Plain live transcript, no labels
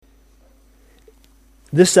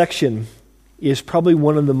This section is probably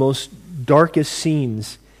one of the most darkest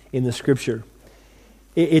scenes in the Scripture.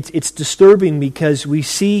 It's disturbing because we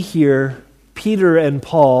see here Peter and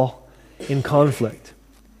Paul in conflict.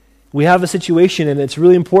 We have a situation, and it's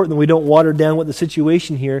really important that we don't water down what the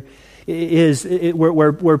situation here is,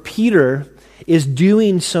 where Peter is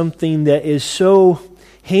doing something that is so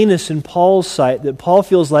heinous in Paul's sight that Paul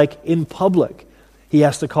feels like in public he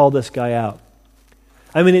has to call this guy out.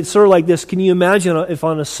 I mean, it's sort of like this. Can you imagine if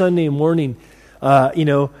on a Sunday morning,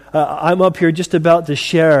 I'm up here just about to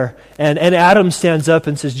share, and Adam stands up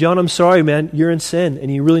and says, "John, I'm sorry, man, you're in sin,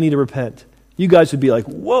 and you really need to repent." You guys would be like,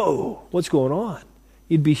 "Whoa, what's going on?"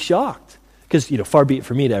 You'd be shocked. Because, far be it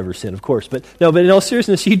for me to ever sin, of course. But in all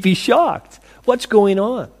seriousness, you'd be shocked. What's going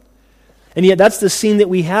on? And yet that's the scene that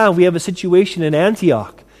we have. We have a situation in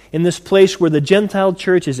Antioch, in this place where the Gentile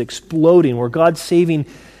church is exploding, where God's saving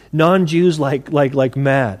non-Jews like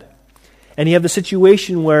mad. And you have the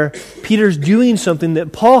situation where Peter's doing something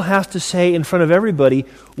that Paul has to say in front of everybody,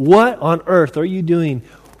 "What on earth are you doing?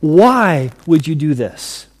 Why would you do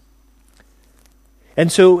this?" And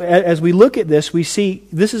so as we look at this, we see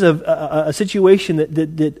this is a situation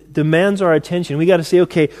that demands our attention. We got to say,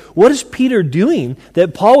 okay, what is Peter doing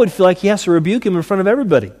that Paul would feel like he has to rebuke him in front of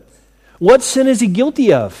everybody? What sin is he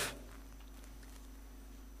guilty of?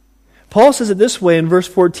 Paul says it this way in verse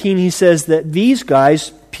 14. He says that these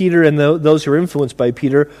guys, Peter and those who are influenced by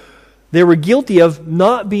Peter, they were guilty of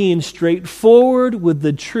not being straightforward with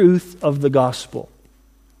the truth of the gospel.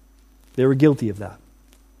 They were guilty of that.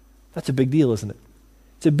 That's a big deal, isn't it?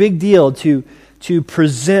 It's a big deal to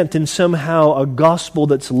present in somehow a gospel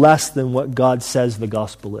that's less than what God says the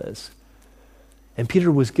gospel is. And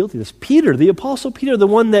Peter was guilty of this. Peter, the Apostle Peter, the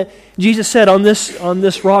one that Jesus said, on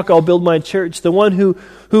this rock I'll build my church, the one who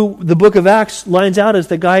the book of Acts lines out as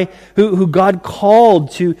the guy who God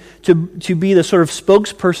called to be the sort of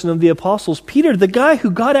spokesperson of the apostles. Peter, the guy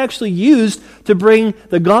who God actually used to bring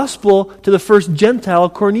the gospel to the first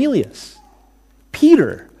Gentile, Cornelius.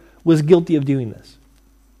 Peter was guilty of doing this.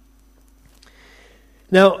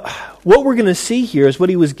 Now, what we're going to see here is what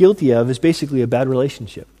he was guilty of is basically a bad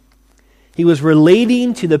relationship. He was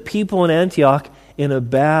relating to the people in Antioch in a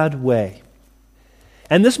bad way.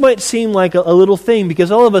 And this might seem like a little thing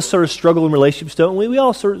because all of us sort of struggle in relationships, don't we? We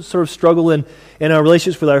all sort of struggle in our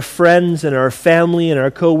relationships with our friends and our family and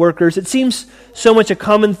our co-workers. It seems so much a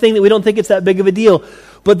common thing that we don't think it's that big of a deal.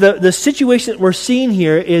 But the situation that we're seeing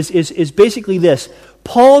here is basically this.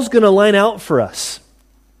 Paul's going to line out for us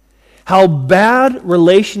how bad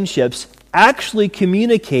relationships actually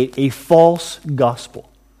communicate a false gospel.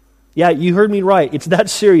 Yeah, you heard me right. It's that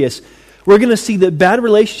serious. We're going to see that bad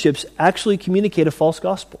relationships actually communicate a false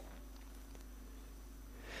gospel.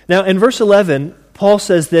 Now, in verse 11, Paul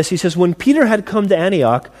says this. He says, "When Peter had come to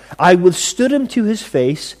Antioch, I withstood him to his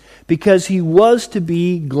face because he was to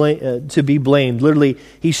be blamed." Literally,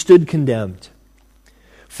 he stood condemned.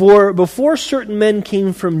 "For before certain men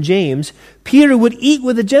came from James, Peter would eat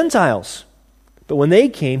with the Gentiles. But when they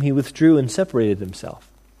came, he withdrew and separated himself."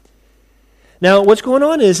 Now, what's going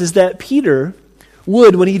on is that Peter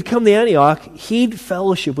would, when he'd come to Antioch, he'd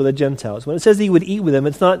fellowship with the Gentiles. When it says he would eat with them,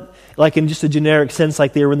 it's not like in just a generic sense,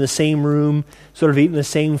 like they were in the same room, sort of eating the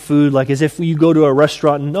same food, like as if you go to a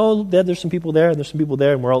restaurant and, oh, there's some people there, and there's some people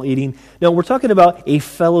there, and we're all eating. No, we're talking about a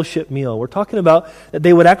fellowship meal. We're talking about that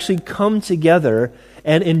they would actually come together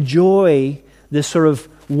and enjoy this sort of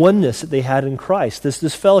oneness that they had in Christ,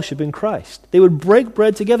 this fellowship in Christ. They would break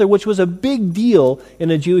bread together, which was a big deal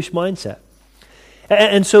in a Jewish mindset.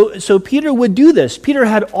 And so Peter would do this. Peter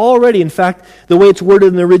had already, in fact, the way it's worded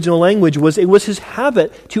in the original language was it was his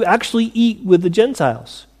habit to actually eat with the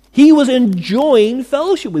Gentiles. He was enjoying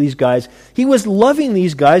fellowship with these guys. He was loving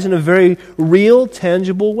these guys in a very real,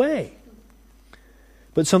 tangible way.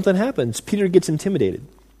 But something happens. Peter gets intimidated.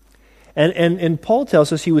 And Paul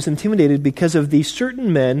tells us he was intimidated because of these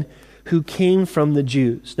certain men who came from the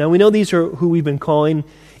Jews. Now we know these are who we've been calling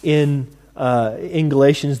in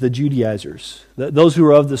Galatians the Judaizers, those who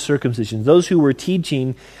were of the circumcision, those who were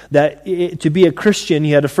teaching that to be a Christian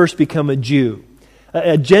you had to first become a Jew.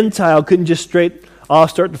 A Gentile couldn't just straight off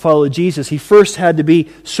start to follow Jesus. He first had to be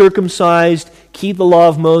circumcised, keep the law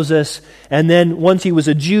of Moses, and then once he was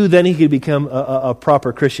a Jew, then he could become a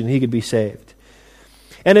proper Christian. He could be saved.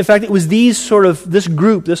 And in fact, it was this sort of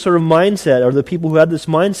mindset, or the people who had this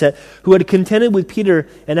mindset, who had contended with Peter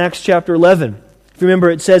in Acts chapter 11. If you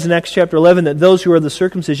remember, it says in Acts chapter 11 that those who are the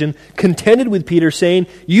circumcision contended with Peter, saying,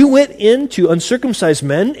 "You went in to uncircumcised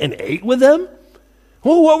men and ate with them?"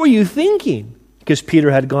 Well, what were you thinking? Because Peter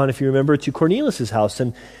had gone, if you remember, to Cornelius' house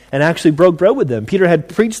and actually broke bread with them. Peter had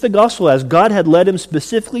preached the gospel as God had led him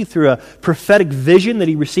specifically through a prophetic vision that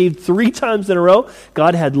he received 3 times in a row.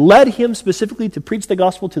 God had led him specifically to preach the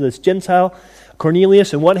gospel to this Gentile,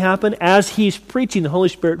 Cornelius. And what happened? As he's preaching, the Holy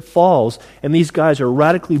Spirit falls, and these guys are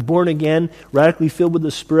radically born again, radically filled with the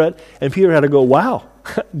Spirit. And Peter had to go, wow,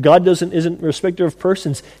 God isn't a respecter of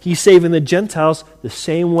persons. He's saving the Gentiles the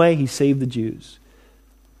same way he saved the Jews.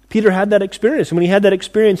 Peter had that experience. And when he had that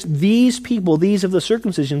experience, these people, these of the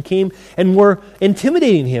circumcision, came and were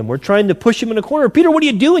intimidating him. Were trying to push him in a corner. Peter, what are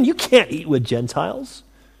you doing? You can't eat with Gentiles.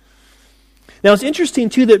 Now it's interesting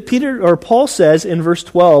too that Paul says in verse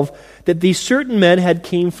 12 that these certain men had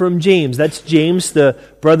came from James. That's James, the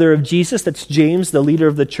brother of Jesus. That's James, the leader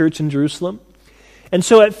of the church in Jerusalem. And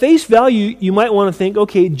so at face value, you might want to think,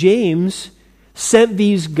 okay, James sent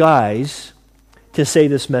these guys to say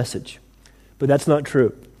this message. But that's not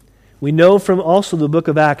true. We know from also the book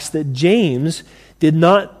of Acts that James did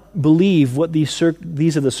not believe what these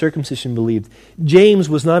of the circumcision believed. James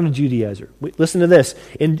was not a Judaizer. Listen to this.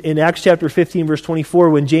 In Acts chapter 15, verse 24,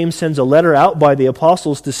 when James sends a letter out by the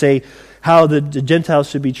apostles to say how the Gentiles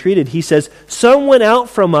should be treated, he says, "Some went out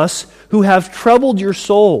from us who have troubled your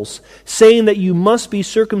souls, saying that you must be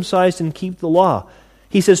circumcised and keep the law."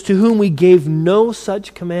 He says, "To whom we gave no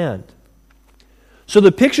such command." So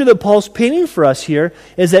the picture that Paul's painting for us here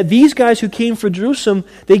is that these guys who came from Jerusalem,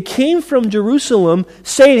 they came from Jerusalem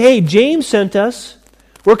saying, hey, James sent us.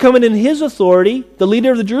 We're coming in his authority. The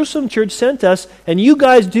leader of the Jerusalem church sent us, and you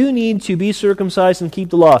guys do need to be circumcised and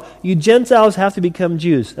keep the law. You Gentiles have to become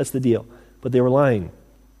Jews. That's the deal. But they were lying.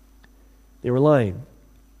 They were lying.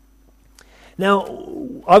 Now,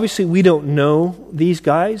 obviously, we don't know these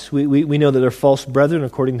guys. We know that they're false brethren,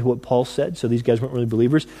 according to what Paul said, so these guys weren't really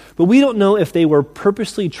believers. But we don't know if they were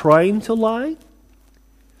purposely trying to lie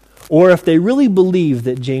or if they really believed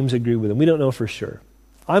that James agreed with them. We don't know for sure.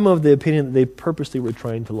 I'm of the opinion that they purposely were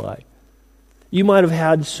trying to lie. You might have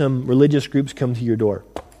had some religious groups come to your door.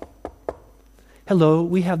 Hello,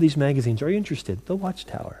 we have these magazines. Are you interested? The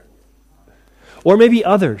Watchtower. Or maybe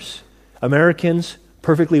others, Americans,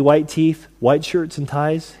 perfectly white teeth, white shirts and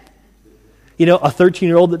ties. You know, a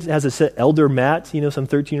 13-year-old that has a Elder Matt, you know, some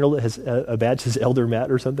 13-year-old that has a badge that says Elder Matt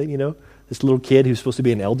or something, you know. This little kid who's supposed to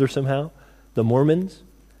be an elder somehow. The Mormons.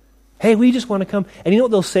 Hey, we just want to come. And you know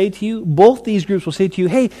what they'll say to you? Both these groups will say to you,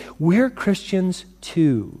 hey, we're Christians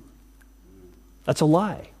too. That's a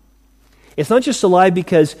lie. It's not just a lie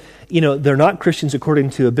because, you know, they're not Christians according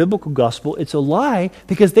to a biblical gospel. It's a lie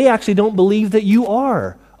because they actually don't believe that you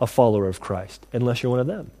are a follower of Christ, unless you're one of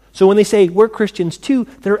them. So when they say, we're Christians too,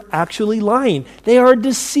 they're actually lying. They are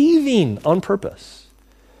deceiving on purpose.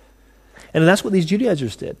 And that's what these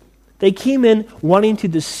Judaizers did. They came in wanting to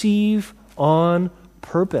deceive on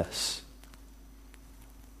purpose.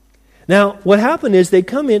 Now, what happened is they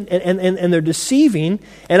come in and they're deceiving,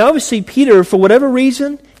 and obviously Peter, for whatever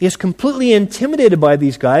reason, is completely intimidated by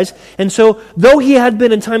these guys. And so, though he had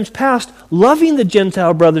been in times past loving the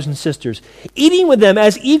Gentile brothers and sisters, eating with them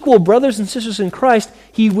as equal brothers and sisters in Christ,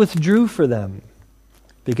 he withdrew for them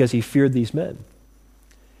because he feared these men.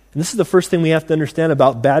 And this is the first thing we have to understand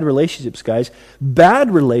about bad relationships, guys.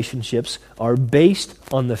 Bad relationships are based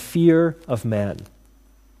on the fear of man.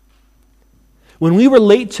 When we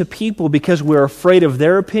relate to people because we're afraid of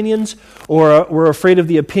their opinions or we're afraid of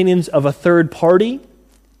the opinions of a third party,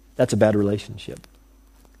 that's a bad relationship.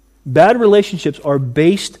 Bad relationships are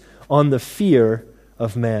based on the fear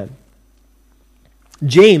of man.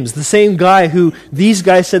 James, the same guy who these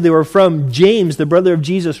guys said they were from, James, the brother of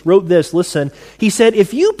Jesus, wrote this. Listen, he said,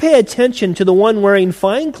 if you pay attention to the one wearing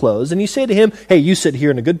fine clothes and you say to him, hey, you sit here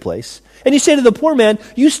in a good place, and you say to the poor man,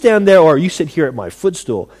 you stand there or you sit here at my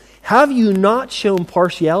footstool, have you not shown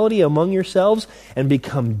partiality among yourselves and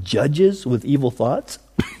become judges with evil thoughts?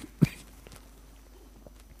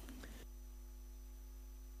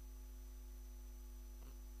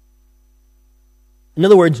 In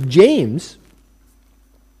other words, James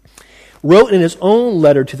wrote in his own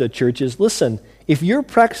letter to the churches, listen, if you're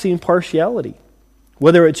practicing partiality,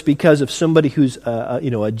 whether it's because of somebody who's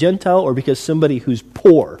a Gentile or because somebody who's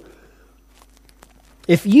poor,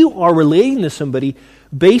 if you are relating to somebody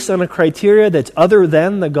based on a criteria that's other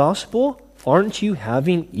than the gospel, aren't you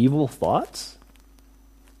having evil thoughts?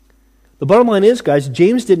 The bottom line is, guys,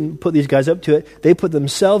 James didn't put these guys up to it. They put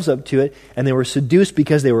themselves up to it, and they were seduced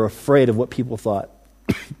because they were afraid of what people thought.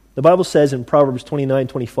 The Bible says in Proverbs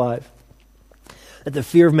 29:25 that the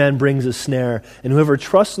fear of man brings a snare, and whoever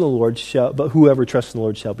trusts in the Lord shall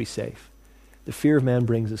be safe. The fear of man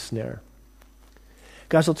brings a snare.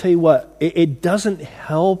 Guys, I'll tell you what, it doesn't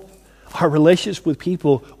help our relationships with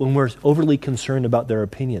people when we're overly concerned about their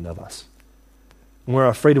opinion of us. When we're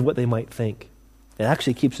afraid of what they might think. It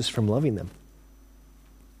actually keeps us from loving them.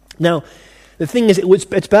 Now, the thing is,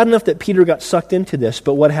 it's bad enough that Peter got sucked into this,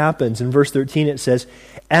 but what happens? In verse 13 it says,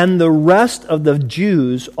 "And the rest of the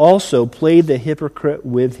Jews also played the hypocrite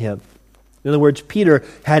with him." In other words, Peter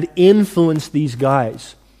had influenced these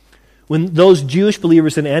guys. When those Jewish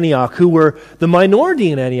believers in Antioch, who were the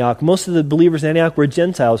minority in Antioch, most of the believers in Antioch were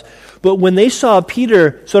Gentiles, but when they saw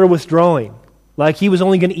Peter sort of withdrawing, like he was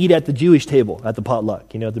only going to eat at the Jewish table, at the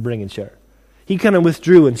potluck, at the bring and share. He kind of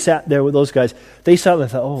withdrew and sat there with those guys. They saw it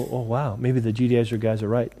and thought, oh wow, maybe the Judaizer guys are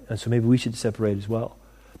right, and so maybe we should separate as well.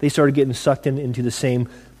 They started getting sucked into the same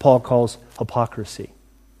Paul calls hypocrisy.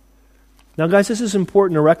 Now guys, this is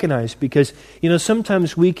important to recognize because,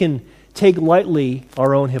 sometimes we can take lightly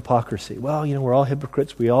our own hypocrisy. Well, we're all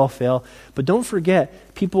hypocrites, we all fail, but don't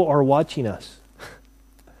forget, people are watching us.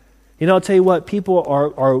 I'll tell you what, people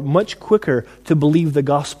are much quicker to believe the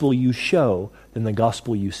gospel you show than the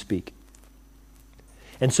gospel you speak.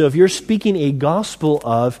 And so if you're speaking a gospel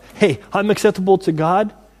of, hey, I'm acceptable to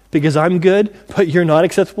God because I'm good, but you're not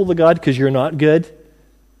acceptable to God because you're not good,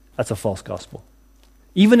 that's a false gospel.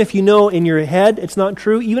 Even if you know in your head it's not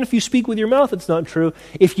true, even if you speak with your mouth it's not true,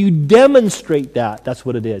 if you demonstrate that, that's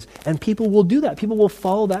what it is. And people will do that. People will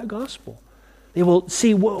follow that gospel. They will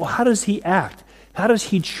see, well, how does he act? How does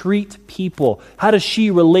he treat people? How does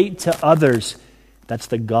she relate to others? That's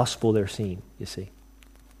the gospel they're seeing, you see.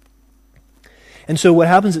 And so what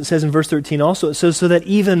happens, it says in verse 13 also, it says, so that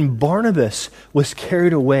even Barnabas was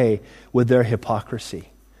carried away with their hypocrisy.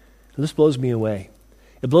 So this blows me away.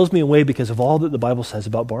 It blows me away because of all that the Bible says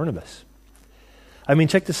about Barnabas. I mean,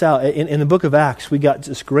 check this out. In the book of Acts, we got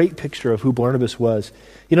this great picture of who Barnabas was.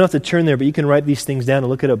 You don't have to turn there, but you can write these things down and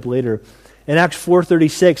look it up later. In Acts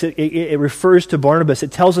 4:36, it refers to Barnabas.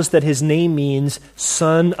 It tells us that his name means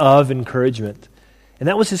son of encouragement. And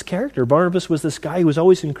that was his character. Barnabas was this guy who was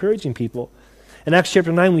always encouraging people. In Acts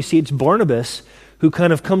chapter 9, we see it's Barnabas who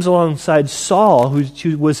kind of comes alongside Saul,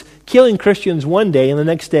 who was killing Christians one day and the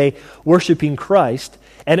next day worshiping Christ.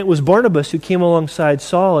 And it was Barnabas who came alongside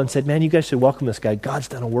Saul and said, man, you guys should welcome this guy. God's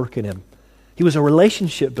done a work in him. He was a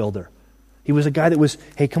relationship builder. He was a guy that was,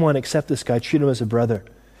 hey, come on, accept this guy. Treat him as a brother.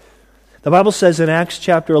 The Bible says in Acts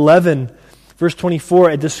chapter 11, verse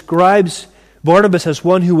 24, it describes Barnabas as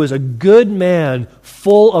one who was a good man,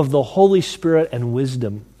 full of the Holy Spirit and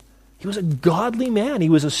wisdom. He was a godly man. He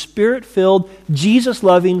was a Spirit-filled,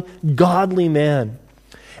 Jesus-loving, godly man.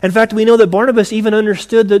 In fact, we know that Barnabas even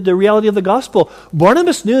understood the reality of the gospel.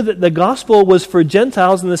 Barnabas knew that the gospel was for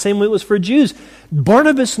Gentiles in the same way it was for Jews.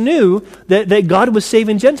 Barnabas knew that God was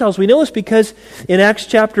saving Gentiles. We know this because in Acts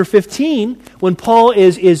chapter 15, when Paul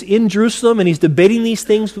is in Jerusalem and he's debating these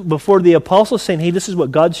things before the apostles, saying, hey, this is what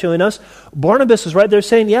God's showing us, Barnabas is right there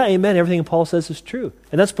saying, yeah, amen, everything Paul says is true.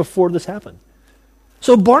 And that's before this happened.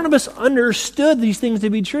 So Barnabas understood these things to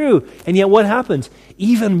be true. And yet what happens?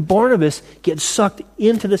 Even Barnabas gets sucked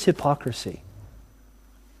into this hypocrisy.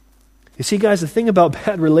 You see, guys, the thing about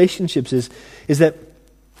bad relationships is that,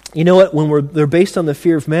 you know what, when they're based on the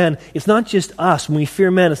fear of man, it's not just us. When we fear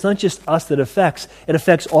man, it's not just us that affects. It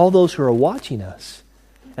affects all those who are watching us.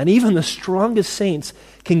 And even the strongest saints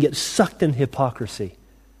can get sucked in hypocrisy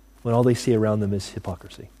when all they see around them is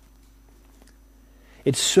hypocrisy.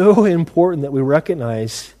 It's so important that we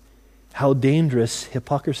recognize how dangerous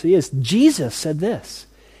hypocrisy is. Jesus said this.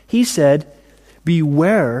 He said,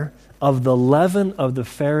 beware of the leaven of the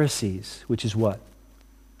Pharisees, which is what?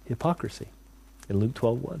 Hypocrisy. In Luke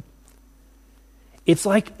 12:1. It's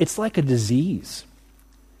like a disease.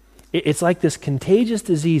 It's like this contagious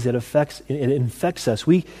disease that infects us.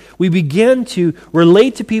 We begin to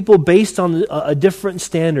relate to people based on a different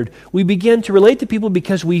standard. We begin to relate to people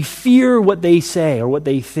because we fear what they say or what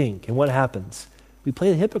they think. And what happens? We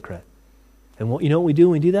play the hypocrite. And you know what we do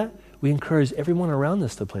when we do that? We encourage everyone around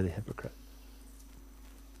us to play the hypocrite.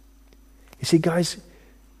 You see, guys,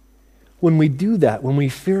 when we do that, when we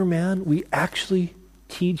fear man, we actually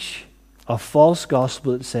teach a false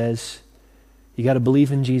gospel that says, you got to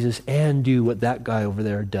believe in Jesus and do what that guy over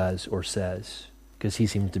there does or says because he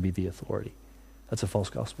seems to be the authority. That's a false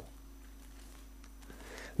gospel.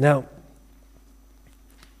 Now,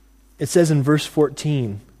 it says in verse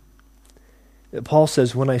 14 that Paul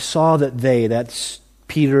says, when I saw that they, that's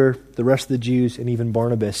Peter, the rest of the Jews, and even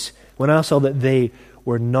Barnabas, when I saw that they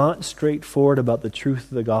were not straightforward about the truth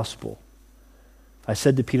of the gospel, I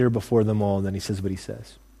said to Peter before them all, and then he says what he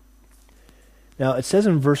says. Now, it says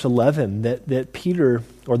in verse 11 that Peter,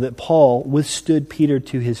 or that Paul, withstood Peter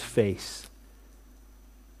to his face.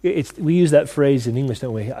 We use that phrase in English,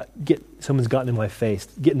 don't we? Someone's gotten in my face.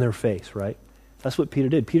 Get in their face, right? That's what Peter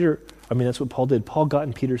did. That's what Paul did. Paul got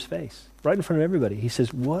in Peter's face, right in front of everybody. He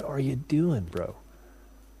says, what are you doing, bro?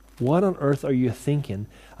 What on earth are you thinking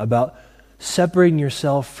about separating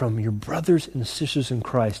yourself from your brothers and sisters in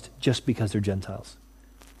Christ just because they're Gentiles?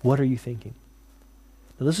 What are you thinking?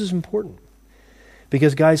 Now, this is important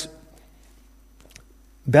because, guys,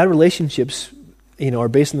 bad relationships, are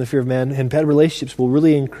based on the fear of man, and bad relationships will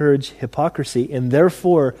really encourage hypocrisy, and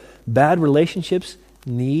therefore, bad relationships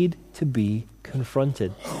need to be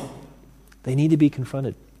confronted. They need to be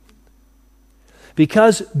confronted.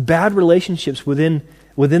 Because bad relationships within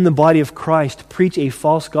the body of Christ preach a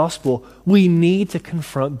false gospel, we need to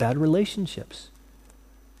confront bad relationships.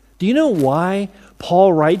 Do you know why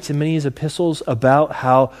Paul writes in many of his epistles about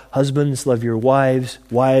how husbands love your wives,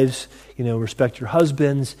 respect your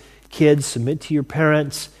husbands, kids submit to your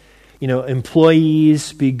parents,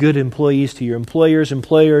 employees be good employees to your employers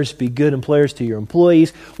be good employers to your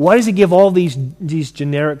employees? Why does he give all these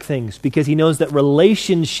generic things? Because he knows that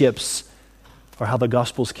relationships are how the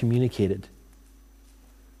gospel is communicated.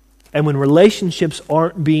 And when relationships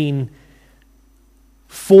aren't being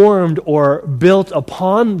formed or built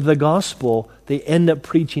upon the gospel, they end up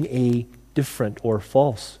preaching a different or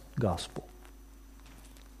false gospel.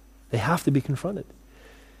 They have to be confronted.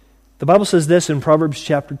 The Bible says this in Proverbs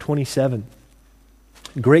chapter 27.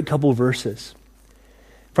 A great couple verses.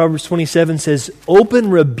 Proverbs 27 says, "Open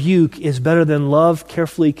rebuke is better than love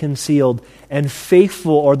carefully concealed, and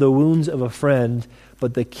faithful are the wounds of a friend,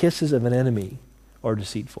 but the kisses of an enemy are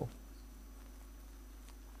deceitful."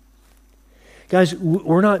 Guys,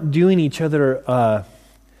 we're not doing each other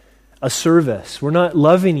a service. We're not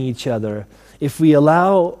loving each other if we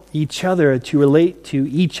allow each other to relate to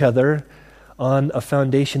each other on a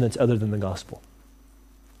foundation that's other than the gospel.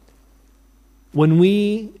 When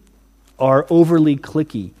we are overly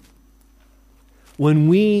cliquey, when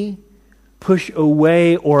we push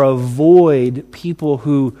away or avoid people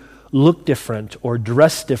who look different or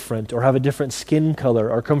dress different or have a different skin color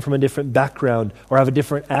or come from a different background or have a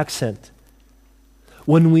different accent,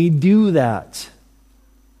 when we do that,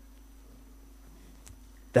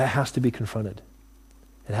 that has to be confronted.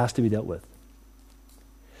 It has to be dealt with.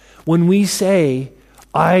 When we say,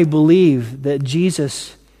 I believe that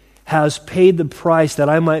Jesus has paid the price that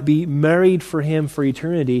I might be married for him for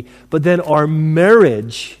eternity, but then our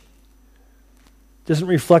marriage doesn't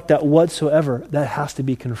reflect that whatsoever, that has to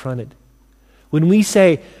be confronted. When we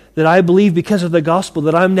say that I believe because of the gospel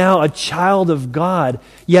that I'm now a child of God,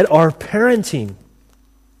 yet our parenting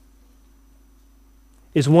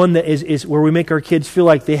is one that is where we make our kids feel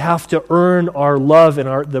like they have to earn our love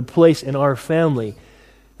and the place in our family,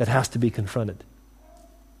 that has to be confronted.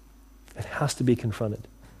 It has to be confronted.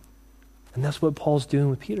 And that's what Paul's doing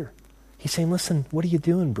with Peter. He's saying, listen, what are you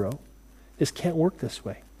doing, bro? This can't work this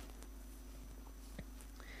way.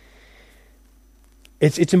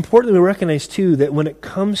 It's important that we recognize, too, that when it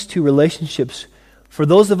comes to relationships, for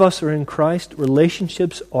those of us who are in Christ,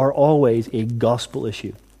 relationships are always a gospel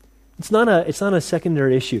issue. It's not a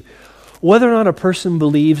secondary issue. Whether or not a person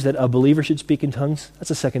believes that a believer should speak in tongues, that's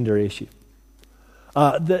a secondary issue.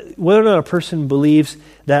 Whether or not a person believes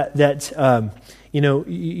that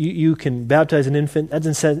you can baptize an infant,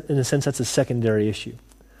 that's in a sense that's a secondary issue.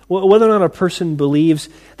 Whether or not a person believes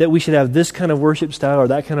that we should have this kind of worship style or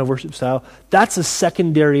that kind of worship style, that's a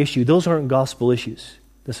secondary issue. Those aren't gospel issues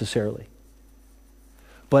necessarily.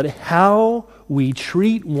 But how we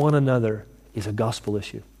treat one another is a gospel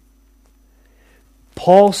issue.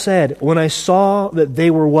 Paul said, when I saw that they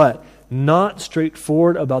were what? Not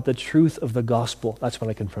straightforward about the truth of the gospel. That's when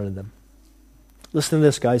I confronted them. Listen to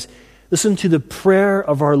this, guys. Listen to the prayer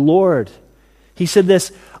of our Lord. He said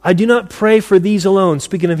this, I do not pray for these alone,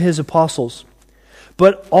 speaking of his apostles,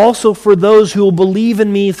 but also for those who will believe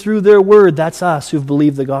in me through their word. That's us who've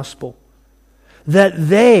believed the gospel. That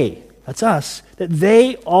they, that's us, that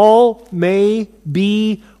they all may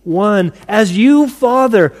be one, as you,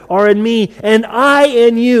 Father, are in me, and I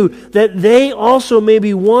in you, that they also may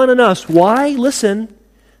be one in us. Why? Listen,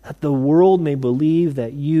 that the world may believe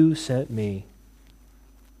that you sent me.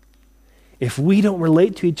 If we don't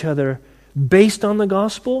relate to each other based on the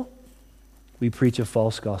gospel, we preach a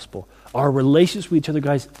false gospel. Our relationships with each other,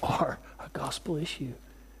 guys, are a gospel issue.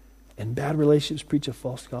 And bad relationships preach a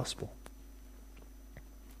false gospel.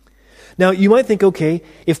 Now, you might think, okay,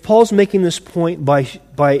 if Paul's making this point by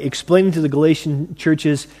explaining to the Galatian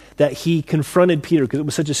churches that he confronted Peter because it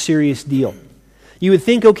was such a serious deal, you would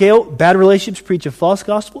think, okay, bad relationships preach a false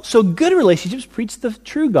gospel, so good relationships preach the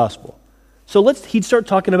true gospel. So he'd start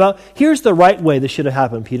talking about, here's the right way this should have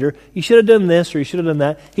happened, Peter. You should have done this or you should have done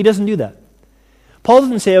that. He doesn't do that. Paul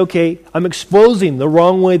doesn't say, okay, I'm exposing the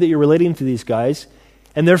wrong way that you're relating to these guys,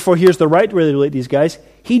 and therefore here's the right way to relate to these guys.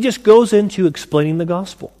 He just goes into explaining the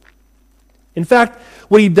gospel. In fact,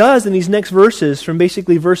 what he does in these next verses, from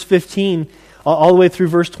basically verse 15 all the way through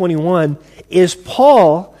verse 21, is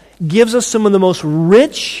Paul gives us some of the most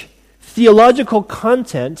rich theological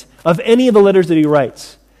content of any of the letters that he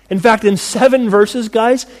writes. In fact, in 7 verses,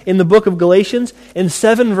 guys, in the book of Galatians, in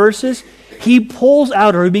 7 verses, he pulls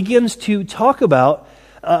out, or he begins to talk about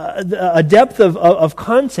a depth of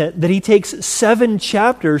content that he takes 7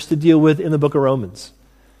 chapters to deal with in the book of Romans.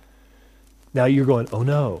 Now you're going, oh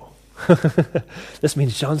no, this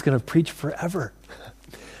means John's going to preach forever.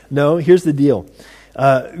 No, here's the deal.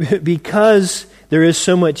 Because there is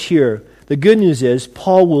so much here, the good news is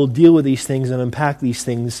Paul will deal with these things and unpack these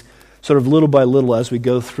things sort of little by little as we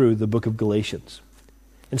go through the book of Galatians.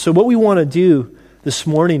 And so what we want to do this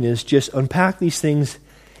morning is just unpack these things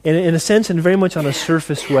in a sense and very much on a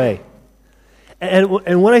surface way.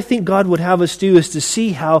 And what I think God would have us do is to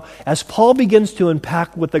see how, as Paul begins to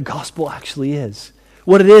unpack what the gospel actually is,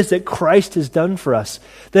 what it is that Christ has done for us,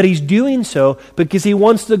 that he's doing so because he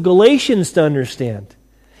wants the Galatians to understand.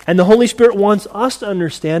 And the Holy Spirit wants us to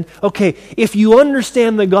understand, okay, if you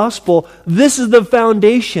understand the gospel, this is the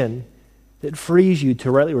foundation that frees you to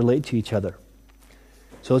rightly relate to each other.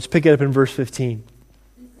 So let's pick it up in verse 15.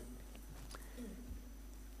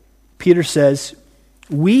 Peter says,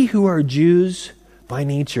 we who are Jews by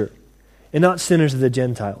nature and not sinners of the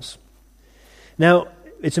Gentiles. Now,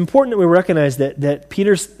 it's important that we recognize that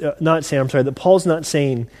Peter's not saying, that Paul's not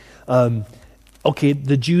saying, okay,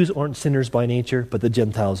 the Jews aren't sinners by nature, but the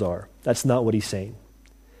Gentiles are. That's not what he's saying.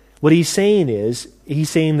 What he's saying is,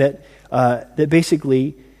 that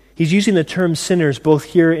basically, he's using the term sinners both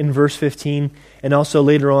here in verse 15 and also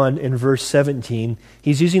later on in verse 17.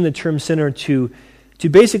 He's using the term sinner to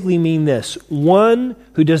basically mean this: one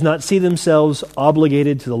who does not see themselves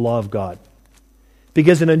obligated to the law of God.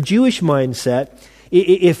 Because in a Jewish mindset,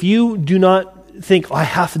 if you do not think, I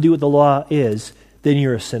have to do what the law is, then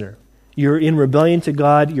you're a sinner. You're in rebellion to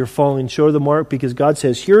God, you're falling short of the mark because God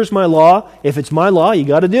says, here's my law. If it's my law, you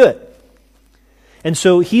got to do it. And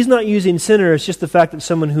so he's not using sinner as just the fact that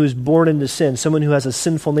someone who is born into sin, someone who has a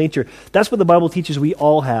sinful nature. That's what the Bible teaches we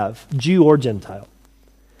all have, Jew or Gentile.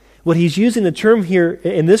 What he's using the term here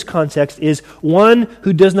in this context is one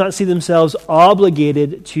who does not see themselves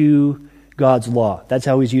obligated to God's law. That's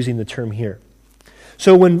how he's using the term here.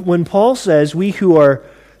 So when Paul says, we who are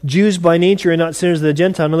Jews by nature and not sinners of the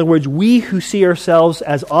Gentile, in other words, we who see ourselves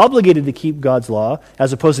as obligated to keep God's law,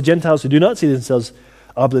 as opposed to Gentiles who do not see themselves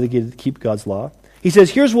obligated to keep God's law, he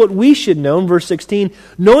says, here's what we should know in verse 16,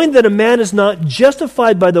 knowing that a man is not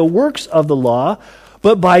justified by the works of the law,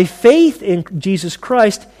 but by faith in Jesus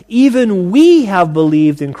Christ, even we have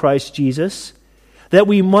believed in Christ Jesus, that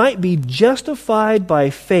we might be justified by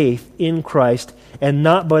faith in Christ and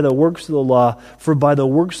not by the works of the law. For by the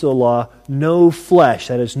works of the law, no flesh,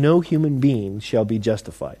 that is, no human being, shall be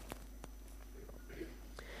justified.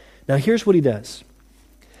 Now here's what he does.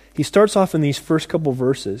 He starts off in these first couple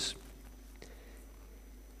verses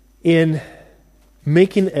in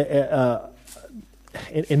making,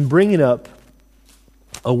 in bringing up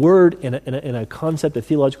a word and a concept, a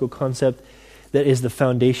theological concept that is the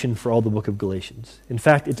foundation for all the book of Galatians. In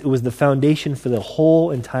fact, it was the foundation for the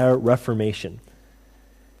whole entire Reformation.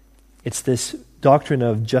 It's this doctrine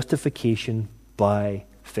of justification by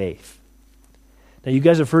faith. Now, you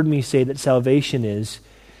guys have heard me say that salvation is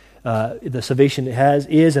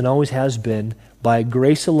and always has been by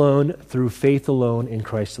grace alone, through faith alone, in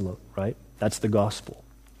Christ alone, right? That's the gospel.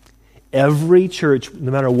 Every church,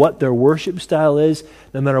 no matter what their worship style is,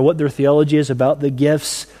 no matter what their theology is about the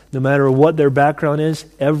gifts, no matter what their background is,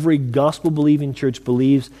 every gospel-believing church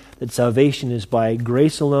believes that salvation is by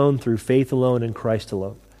grace alone, through faith alone, in Christ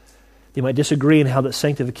alone. They might disagree on how that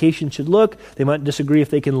sanctification should look. They might disagree if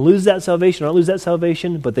they can lose that salvation or not lose that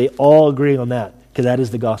salvation, but they all agree on that, because that is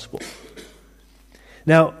the gospel.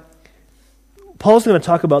 Now, Paul's going to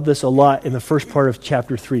talk about this a lot in the first part of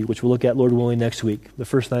chapter 3, which we'll look at, Lord willing, next week, the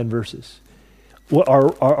first 9 verses. What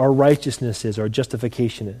our righteousness is, our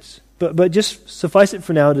justification is. But just suffice it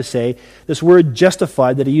for now to say, this word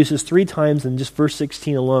justified that he uses 3 times in just verse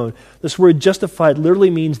 16 alone, this word justified literally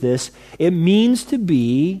means this: it means to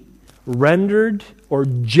be rendered or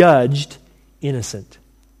judged innocent.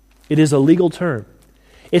 It is a legal term.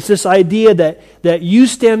 It's this idea that you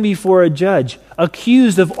stand before a judge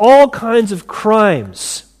accused of all kinds of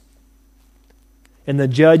crimes. And the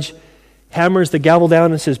judge hammers the gavel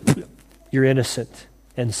down and says, you're innocent,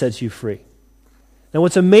 and sets you free. Now,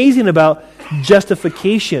 what's amazing about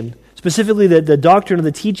justification, specifically the doctrine of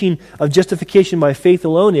the teaching of justification by faith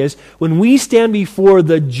alone, is when we stand before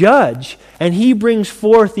the judge and he brings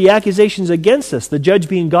forth the accusations against us, the judge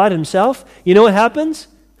being God himself, you know what happens?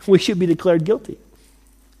 We should be declared guilty.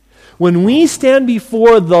 When we stand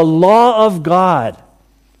before the law of God,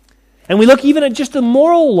 and we look even at just the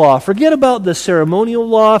moral law, forget about the ceremonial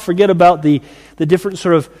law, forget about the different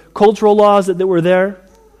sort of cultural laws that were there,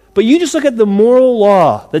 but you just look at the moral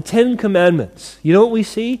law, the 10 Commandments. You know what we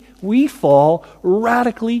see? We fall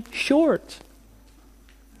radically short.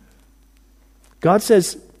 God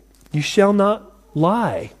says, you shall not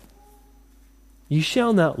lie. You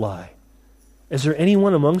shall not lie. Is there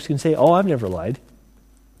anyone amongst you who can say, oh, I've never lied?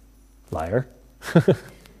 Liar.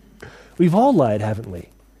 We've all lied, haven't we?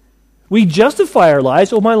 We justify our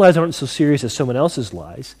lies. Oh, my lies aren't so serious as someone else's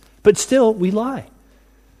lies. But still, we lie.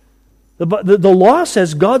 The law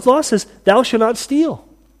says, God's law says, thou shalt not steal.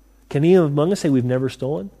 Can any among us say we've never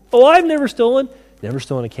stolen? Oh, I've never stolen. Never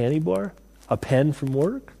stolen a candy bar? A pen from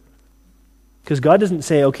work? Because God doesn't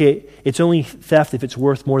say, okay, it's only theft if it's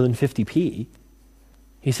worth more than 50p.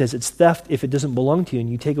 He says it's theft if it doesn't belong to you and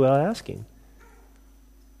you take it without asking.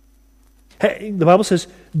 Hey, the Bible says,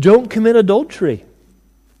 don't commit adultery.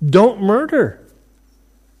 Don't murder.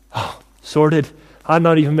 Oh, sordid. I'm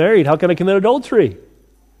not even married. How can I commit adultery?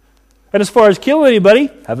 And as far as killing anybody,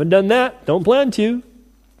 haven't done that. Don't plan to.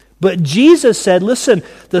 But Jesus said, listen,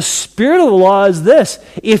 the spirit of the law is this.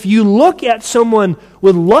 If you look at someone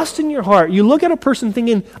with lust in your heart, you look at a person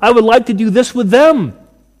thinking, I would like to do this with them,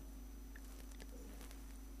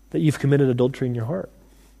 that you've committed adultery in your heart.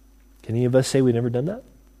 Can any of us say we've never done that?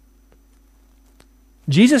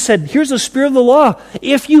 Jesus said, here's the spirit of the law.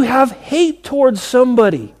 If you have hate towards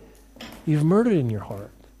somebody, you've murdered in your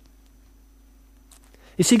heart.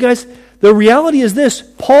 You see, guys, the reality is this.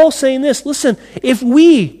 Paul's saying this. Listen, if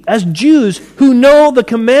we, as Jews who know the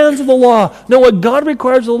commands of the law, know what God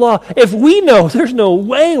requires of the law, if we know there's no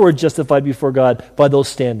way we're justified before God by those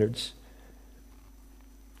standards,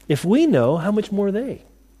 if we know, how much more they?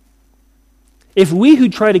 If we who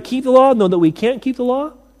try to keep the law know that we can't keep the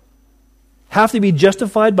law, have to be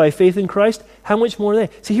justified by faith in Christ, how much more they?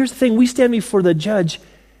 See, here's the thing. We stand before the judge,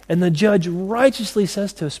 and the judge righteously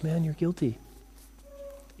says to us, man, you're guilty.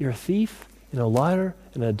 You're a thief, and a liar,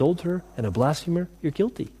 and an adulterer, and a blasphemer. You're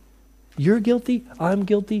guilty. You're guilty. I'm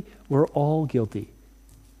guilty. We're all guilty.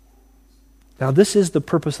 Now, this is the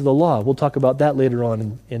purpose of the law. We'll talk about that later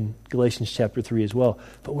on in Galatians chapter 3 as well.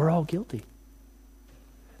 But we're all guilty.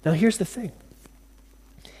 Now, here's the thing.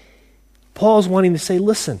 Paul's wanting to say,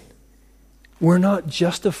 listen, we're not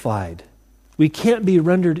justified. We can't be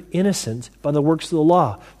rendered innocent by the works of the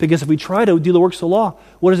law. Because if we try to do the works of the law,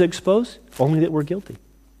 what does it expose? Only that we're guilty.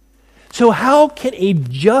 So how can a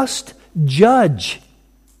just judge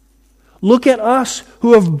look at us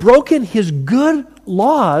who have broken his good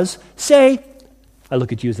laws, say, I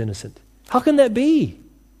look at you as innocent? How can that be?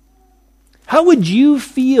 How would you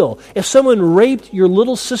feel if someone raped your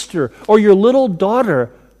little sister or your little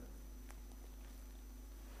daughter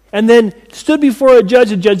and then stood before a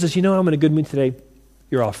judge, and the judge says, you know, I'm in a good mood today.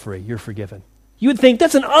 You're off free. You're forgiven. You would think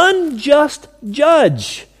that's an unjust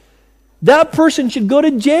judge. That person should go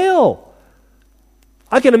to jail.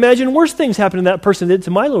 I can imagine worse things happen to that person than did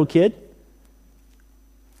to my little kid.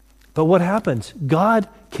 But what happens? God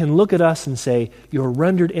can look at us and say, you're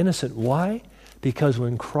rendered innocent. Why? Because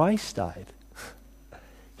when Christ died,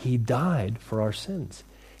 he died for our sins.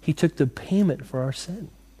 He took the payment for our sin.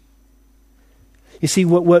 You see,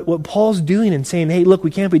 what Paul's doing and saying, hey, look,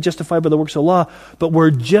 we can't be justified by the works of the law, but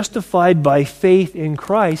we're justified by faith in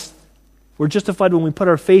Christ. We're justified when we put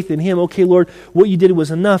our faith in him. Okay, Lord, what you did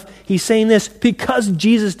was enough. He's saying this, because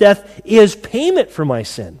Jesus' death is payment for my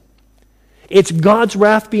sin. It's God's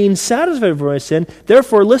wrath being satisfied for my sin.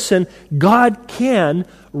 Therefore, listen, God can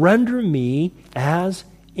render me as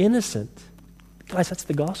innocent. Guys, that's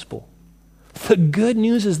the gospel. The good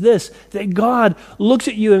news is this, that God looks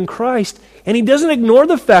at you in Christ and he doesn't ignore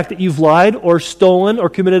the fact that you've lied or stolen or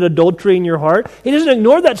committed adultery in your heart. He doesn't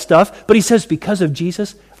ignore that stuff, but he says, because of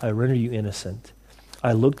Jesus, I render you innocent.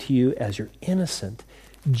 I look to you as you're innocent,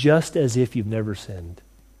 just as if you've never sinned.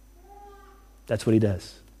 That's what he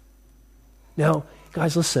does. Now,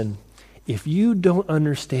 guys, listen, if you don't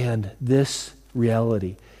understand this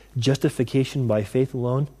reality, justification by faith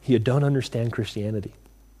alone, you don't understand Christianity.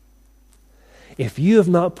 If you have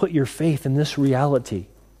not put your faith in this reality,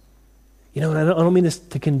 you know, and I don't mean this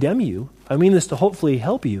to condemn you. I mean this to hopefully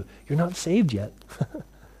help you. You're not saved yet.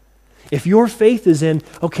 If your faith is in,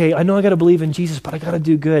 okay, I know I got to believe in Jesus, but I got to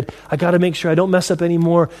do good. I got to make sure I don't mess up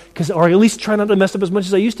anymore, or at least try not to mess up as much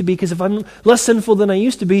as I used to be, because if I'm less sinful than I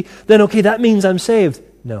used to be, then okay, that means I'm saved.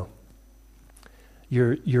 No.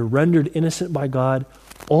 You're rendered innocent by God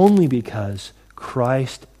only because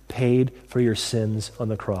Christ paid for your sins on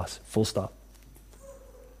the cross. Full stop.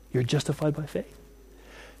 You're justified by faith.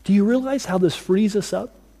 Do you realize how this frees us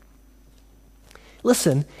up?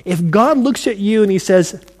 Listen, if God looks at you and he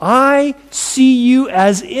says, I see you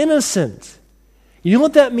as innocent, you know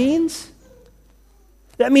what that means?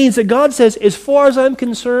 That means that God says, as far as I'm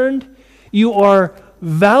concerned, you are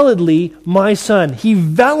validly my son. He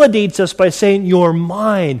validates us by saying, you're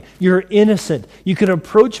mine, you're innocent, you can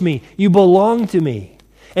approach me, you belong to me.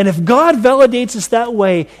 And if God validates us that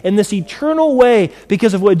way, in this eternal way,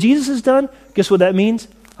 because of what Jesus has done, guess what that means?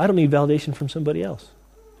 I don't need validation from somebody else.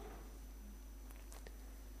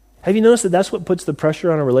 Have you noticed that that's what puts the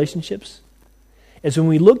pressure on our relationships? Is when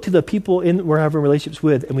we look to the people we're having relationships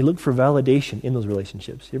with and we look for validation in those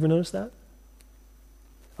relationships. You ever notice that?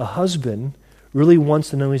 A husband really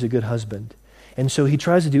wants to know he's a good husband. And so he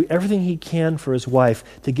tries to do everything he can for his wife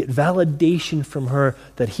to get validation from her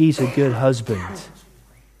that he's a good husband.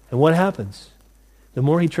 And what happens? The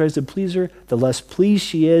more he tries to please her, the less pleased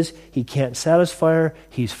she is. He can't satisfy her.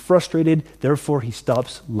 He's frustrated. Therefore, he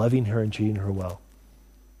stops loving her and treating her well.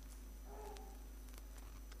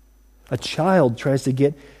 A child tries to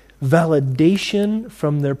get validation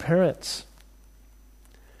from their parents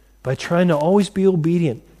by trying to always be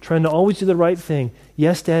obedient, trying to always do the right thing.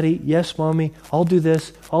 Yes, Daddy. Yes, Mommy. I'll do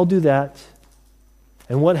this. I'll do that.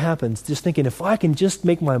 And what happens? Just thinking, if I can just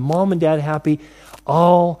make my mom and dad happy,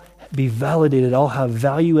 I'll be validated. I'll have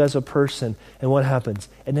value as a person. And what happens?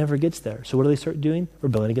 It never gets there. So what do they start doing?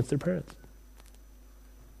 Rebelling against their parents.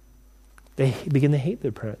 They begin to hate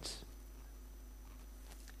their parents.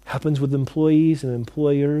 Happens with employees and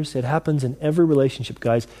employers. It happens in every relationship,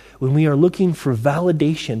 guys. When we are looking for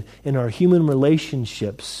validation in our human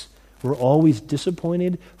relationships, we're always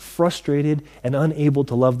disappointed, frustrated, and unable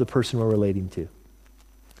to love the person we're relating to.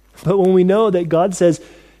 But when we know that God says,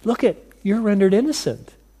 look you're rendered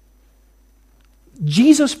innocent.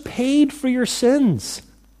 Jesus paid for your sins.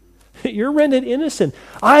 You're rendered innocent.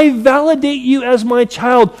 I validate you as my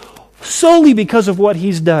child solely because of what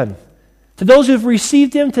he's done. To those who have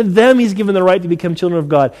received him, to them he's given the right to become children of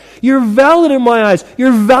God. You're valid in my eyes.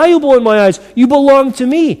 You're valuable in my eyes. You belong to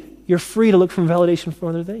me. You're free to look for validation from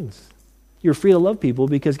other things. You're free to love people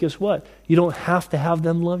because guess what? You don't have to have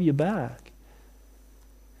them love you back.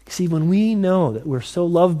 See, when we know that we're so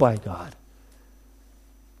loved by God,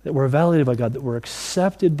 that we're validated by God, that we're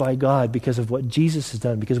accepted by God because of what Jesus has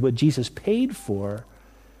done, because of what Jesus paid for,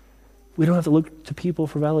 we don't have to look to people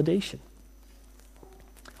for validation.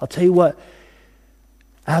 I'll tell you what,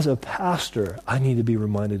 as a pastor, I need to be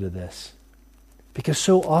reminded of this. Because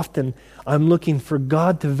so often I'm looking for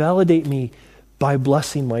God to validate me by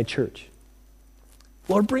blessing my church.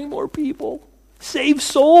 Lord, bring more people. Save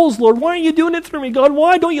souls, Lord. Why aren't you doing it through me, God?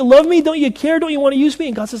 Why? Don't you love me? Don't you care? Don't you want to use me?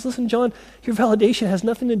 And God says, listen, John, your validation has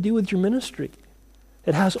nothing to do with your ministry.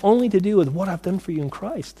 It has only to do with what I've done for you in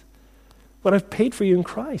Christ. What I've paid for you in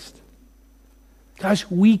Christ. Guys,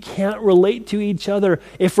 we can't relate to each other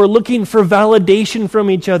if we're looking for validation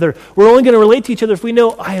from each other. We're only going to relate to each other if we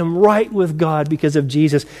know I am right with God because of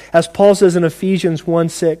Jesus. As Paul says in Ephesians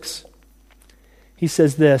 1:6, he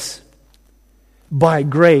says this, by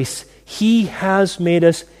grace, he has made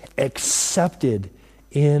us accepted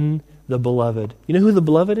in the beloved. You know who the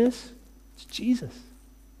beloved is? It's Jesus.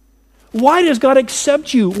 Why does God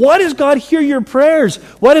accept you? Why does God hear your prayers?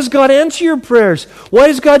 Why does God answer your prayers? Why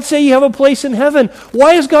does God say you have a place in heaven?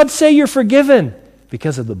 Why does God say you're forgiven?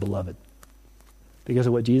 Because of the beloved. Because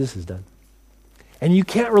of what Jesus has done. And you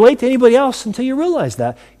can't relate to anybody else until you realize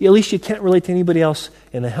that. At least you can't relate to anybody else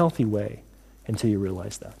in a healthy way until you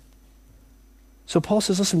realize that. So Paul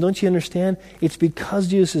says, listen, don't you understand? It's because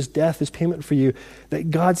Jesus' death, his payment for you,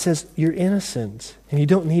 that God says you're innocent and you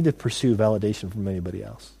don't need to pursue validation from anybody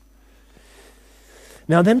else.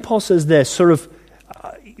 Now then Paul says this, sort of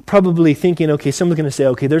probably thinking, okay, someone's going to say,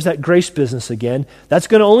 okay, there's that grace business again. That's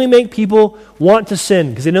going to only make people want to sin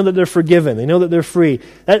because they know that they're forgiven. They know that they're free.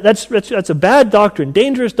 That's a bad doctrine,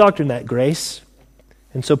 dangerous doctrine, that grace.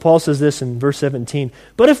 And so Paul says this in verse 17,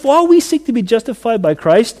 but if while we seek to be justified by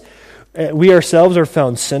Christ, we ourselves are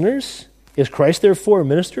found sinners, is Christ therefore a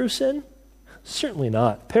minister of sin? Certainly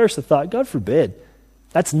not. Perish the thought, God forbid.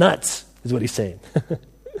 That's nuts, is what he's saying.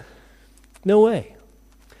 No way.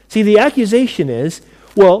 See, the accusation is,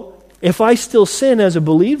 well, If I still sin as a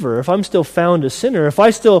believer, if I'm still found a sinner, if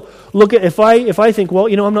I think, well,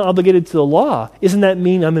 I'm not obligated to the law, doesn't that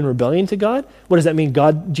mean I'm in rebellion to God? What does that mean?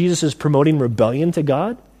 Jesus is promoting rebellion to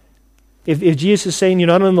God? If Jesus is saying you're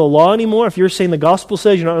not under the law anymore, if you're saying the gospel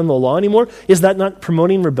says you're not under the law anymore, is that not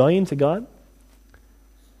promoting rebellion to God?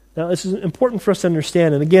 Now, this is important for us to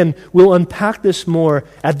understand, and again, we'll unpack this more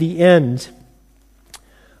at the end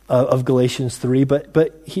of Galatians 3,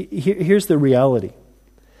 but here's the reality.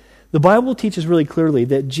 The Bible teaches really clearly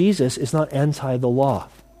that Jesus is not anti the law.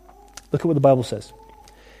 Look at what the Bible says.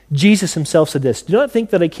 Jesus himself said this, "Do not think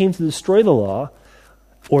that I came to destroy the law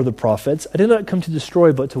or the prophets. I did not come to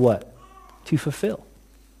destroy, but to what? To fulfill."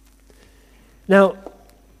 Now,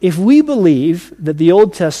 if we believe that the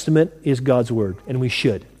Old Testament is God's word, and we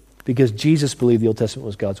should, because Jesus believed the Old Testament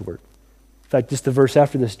was God's word. In fact, just the verse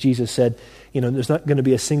after this, Jesus said, there's not going to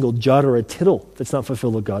be a single jot or a tittle that's not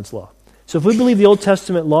fulfilled of God's law. So if we believe the Old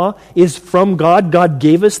Testament law is from God, God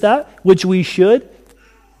gave us that, which we should,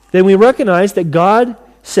 then we recognize that God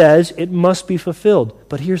says it must be fulfilled.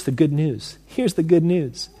 But here's the good news. Here's the good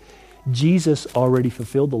news. Jesus already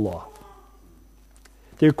fulfilled the law.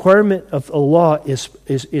 The requirement of a law is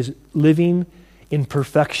living in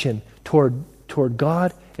perfection toward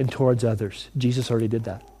God and towards others. Jesus already did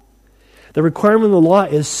that. The requirement of the law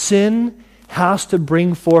is sin has to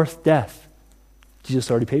bring forth death. Jesus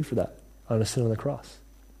already paid for that on a sin on the cross.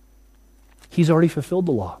 He's already fulfilled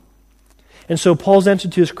the law. And so Paul's answer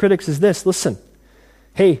to his critics is this: listen,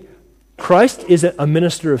 hey, Christ isn't a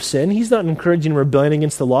minister of sin. He's not encouraging rebellion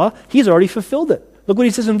against the law. He's already fulfilled it. Look what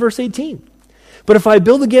he says in verse 18. "But if I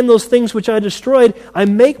build again those things which I destroyed, I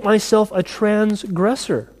make myself a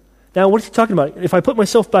transgressor." Now, what's he talking about? If I put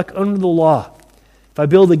myself back under the law, if I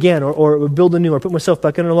build again or build anew or put myself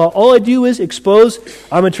back under the law, all I do is expose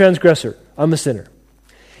I'm a transgressor. I'm a sinner.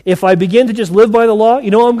 If I begin to just live by the law, you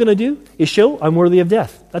know what I'm going to do? Is show I'm worthy of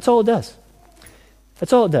death. That's all it does.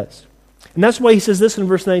 That's all it does. And that's why he says this in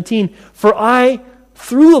verse 19, "For I,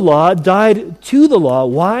 through the law, died to the law."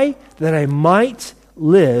 Why? That I might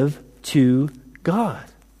live to God.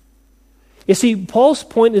 You see, Paul's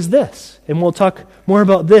point is this, and we'll talk more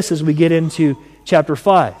about this as we get into chapter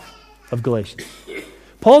 5 of Galatians.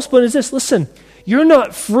 Paul's point is this: listen, you're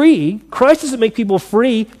not free. Christ doesn't make people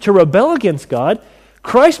free to rebel against God.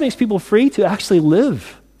 Christ makes people free to actually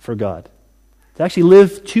live for God, to actually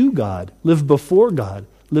live to God, live before God,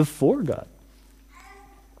 live for God.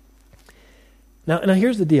 Now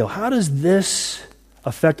here's the deal. How does this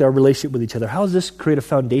affect our relationship with each other? How does this create a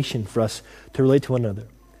foundation for us to relate to one another?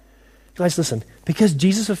 Guys, listen, because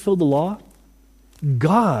Jesus fulfilled the law,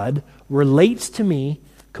 God relates to me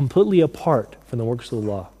completely apart from the works of the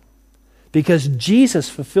law. Because Jesus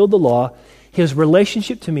fulfilled the law, his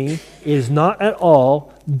relationship to me is not at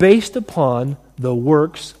all based upon the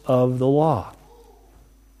works of the law.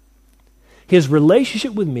 His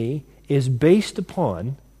relationship with me is based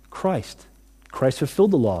upon Christ. Christ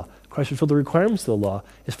fulfilled the law. Christ fulfilled the requirements of the law.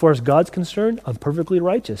 As far as God's concerned, I'm perfectly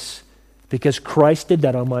righteous because Christ did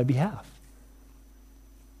that on my behalf.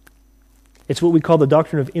 It's what we call the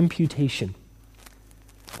doctrine of imputation.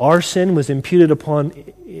 Our sin was imputed upon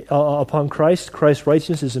Christ. Christ's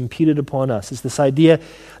righteousness is imputed upon us. It's this idea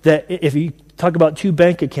that if you talk about two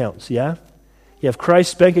bank accounts, yeah? You have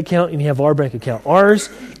Christ's bank account and you have our bank account. Ours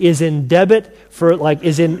is in debit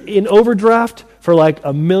is in overdraft for like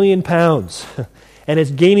 £1 million. And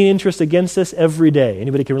it's gaining interest against us every day.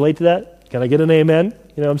 Anybody can relate to that? Can I get an amen?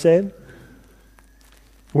 You know what I'm saying?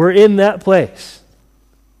 We're in that place.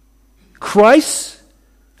 Christ's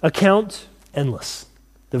account, endless.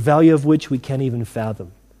 The value of which we can't even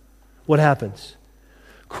fathom. What happens?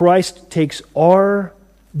 Christ takes our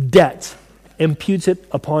debt, imputes it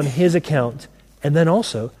upon his account, and then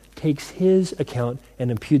also takes his account and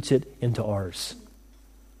imputes it into ours.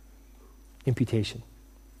 Imputation.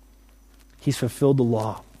 He's fulfilled the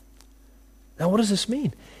law. Now what does this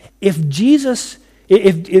mean? If Jesus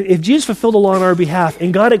fulfilled the law on our behalf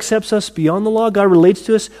and God accepts us beyond the law, God relates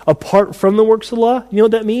to us apart from the works of the law, you know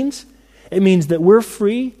what that means? It means that we're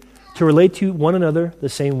free to relate to one another the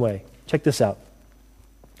same way. Check this out.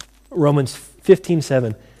 Romans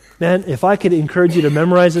 15:7. Man, if I could encourage you to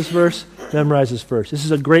memorize this verse, memorize this verse. This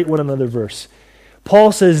is a great one another verse.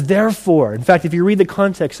 Paul says, therefore, in fact, if you read the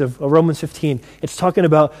context of Romans 15, it's talking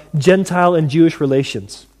about Gentile and Jewish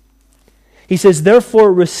relations. He says,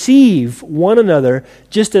 therefore, receive one another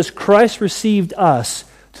just as Christ received us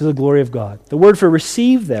to the glory of God. The word for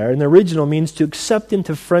receive there in the original means to accept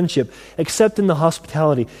into friendship, accept into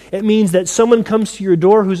hospitality. It means that someone comes to your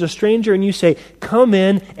door who's a stranger and you say, come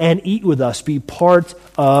in and eat with us, be part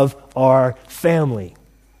of our family.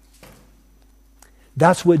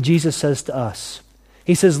 That's what Jesus says to us.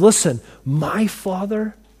 He says, listen, my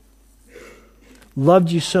Father loved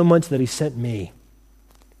you so much that he sent me.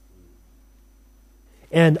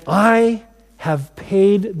 And I have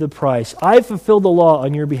paid the price. I've fulfilled the law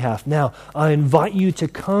on your behalf. Now, I invite you to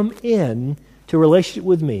come in to a relationship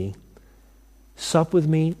with me, sup with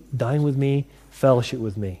me, dine with me, fellowship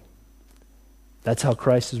with me. That's how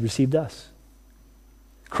Christ has received us.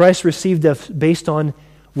 Christ received us based on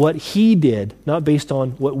what he did, not based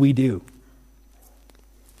on what we do.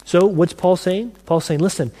 So what's Paul saying? Paul's saying,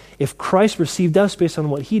 listen, if Christ received us based on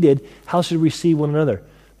what he did, how should we receive one another?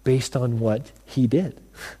 Based on what he did.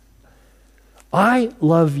 I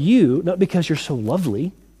love you, not because you're so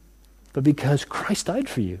lovely, but because Christ died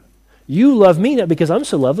for you. You love me, not because I'm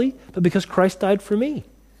so lovely, but because Christ died for me.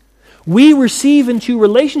 We receive into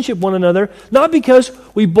relationship one another, not because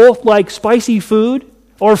we both like spicy food,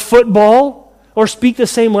 or football, or speak the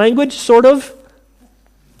same language, sort of.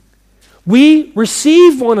 We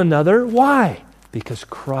receive one another. Why? Because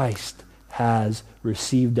Christ has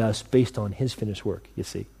received us based on his finished work, you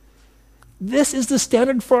see. This is the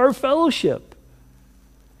standard for our fellowship.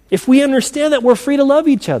 If we understand that, we're free to love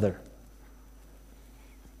each other.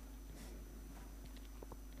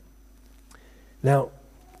 Now,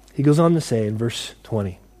 he goes on to say in verse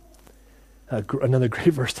 20, another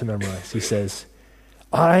great verse to memorize. He says,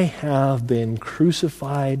 I have been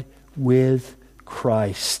crucified with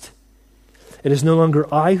Christ. It is no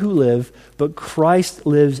longer I who live, but Christ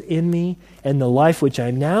lives in me, and the life which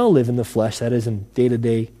I now live in the flesh, that is in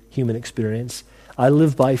day-to-day human experience, I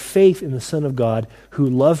live by faith in the Son of God who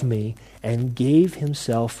loved me and gave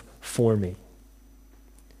himself for me.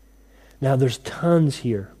 Now there's tons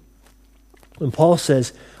here. When Paul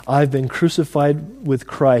says, I've been crucified with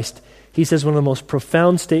Christ, he says one of the most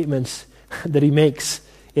profound statements that he makes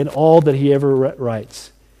in all that he ever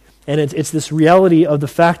writes. And it's this reality of the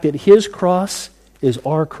fact that his cross is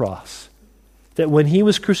our cross. That when he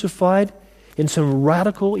was crucified, in some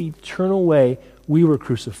radical, eternal way, we were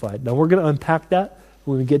crucified. Now we're going to unpack that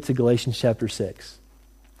when we get to Galatians chapter 6.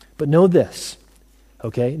 But know this,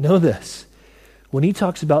 okay? Know this. When he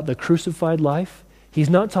talks about the crucified life, he's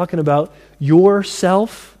not talking about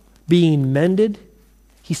yourself being mended.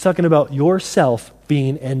 He's talking about yourself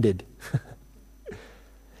being ended.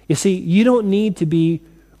 You see, you don't need to be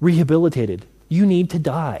rehabilitated. You need to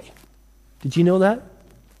die. Did you know that?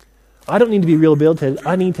 I don't need to be rehabilitated.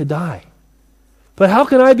 I need to die. But how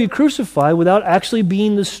can I be crucified without actually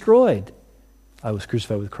being destroyed? I was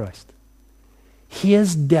crucified with Christ.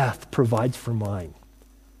 His death provides for mine.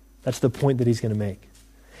 That's the point that he's going to make.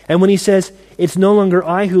 And when he says, it's no longer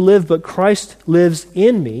I who live, but Christ lives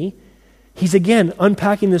in me, he's again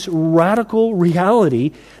unpacking this radical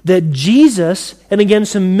reality that Jesus, and again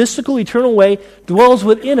some mystical eternal way, dwells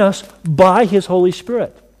within us by his Holy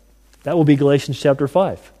Spirit. That will be Galatians chapter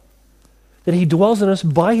 5. That he dwells in us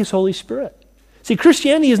by his Holy Spirit. See,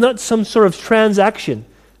 Christianity is not some sort of transaction.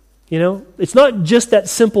 You know, it's not just that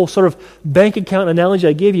simple sort of bank account analogy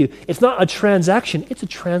I gave you. It's not a transaction, it's a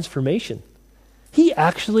transformation. He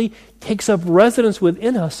actually takes up residence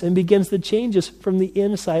within us and begins to change us from the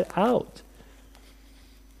inside out.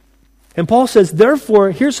 And Paul says,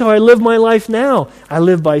 therefore, here's how I live my life now. I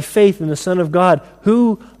live by faith in the Son of God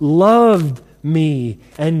who loved me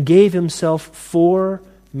and gave himself for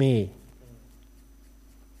me.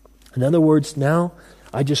 In other words, now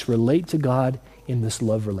I just relate to God in this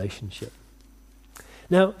love relationship.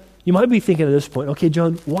 Now, you might be thinking at this point, okay,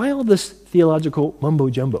 John, why all this theological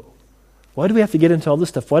mumbo-jumbo? Why do we have to get into all this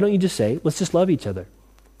stuff? Why don't you just say, let's just love each other?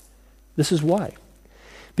 This is why.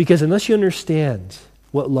 Because unless you understand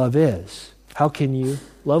what love is, how can you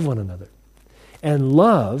love one another? And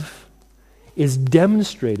love is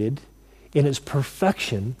demonstrated in its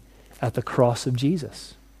perfection at the cross of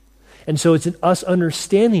Jesus. And so it's in us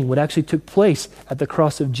understanding what actually took place at the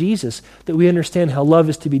cross of Jesus that we understand how love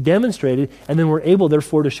is to be demonstrated, and then we're able,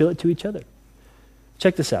 therefore, to show it to each other.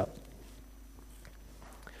 Check this out.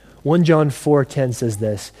 1 John 4:10 says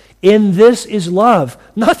this, in this is love,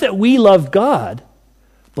 not that we love God,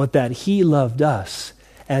 but that he loved us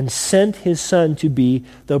and sent his Son to be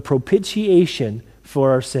the propitiation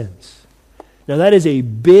for our sins. Now that is a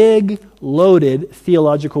big, loaded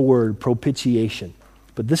theological word, propitiation.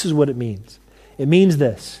 But this is what it means. It means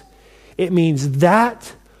this. It means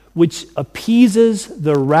that which appeases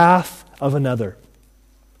the wrath of another.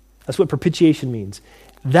 That's what propitiation means.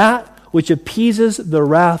 That which appeases the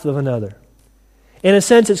wrath of another. In a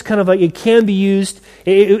sense, it's kind of like it can be used,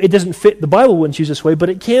 it doesn't fit, the Bible wouldn't use this way, but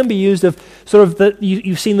it can be used of sort of,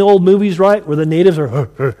 you've seen the old movies, right, where the natives are,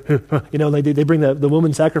 they bring the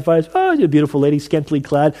woman sacrifice, a beautiful lady, scantily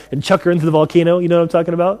clad, and chuck her into the volcano, you know what I'm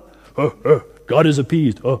talking about? God is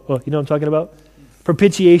appeased, you know what I'm talking about?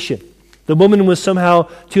 Propitiation. The woman was somehow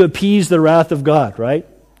to appease the wrath of God, right?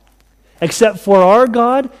 Except for our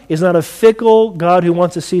God is not a fickle God who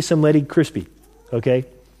wants to see some lady crispy, okay?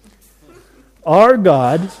 Our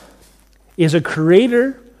God is a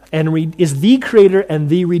creator and is the creator and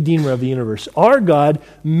the redeemer of the universe. Our God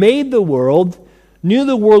made the world, knew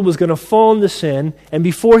the world was going to fall into sin, and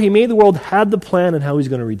before he made the world had the plan on how he's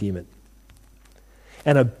going to redeem it.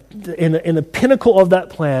 And in the pinnacle of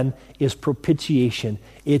that plan is propitiation.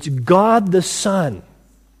 It's God the Son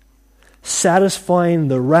satisfying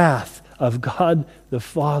the wrath of God the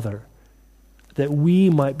Father that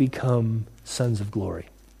we might become sons of glory.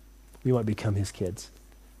 We might become his kids.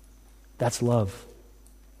 That's love.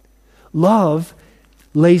 Love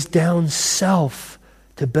lays down self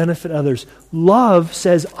to benefit others. Love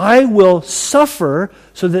says, I will suffer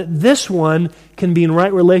so that this one can be in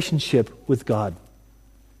right relationship with God.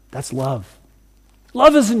 That's love.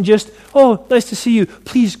 Love isn't just, oh, nice to see you.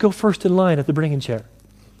 Please go first in line at the bringing chair.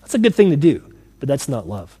 That's a good thing to do, but that's not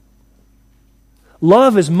love.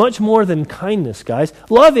 Love is much more than kindness, guys.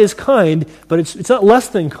 Love is kind, but it's not less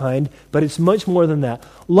than kind, but it's much more than that.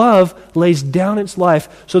 Love lays down its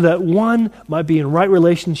life so that one might be in right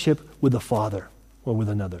relationship with the Father or with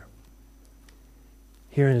another.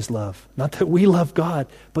 Herein is love. Not that we love God,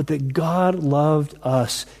 but that God loved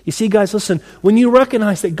us. You see, guys, listen, when you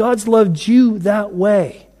recognize that God's loved you that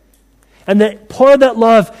way, and that part of that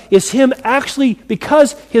love is him actually,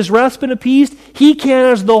 because his wrath's been appeased, he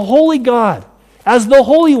can, as the holy God, as the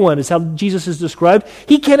Holy One is how Jesus is described,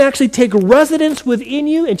 he can actually take residence within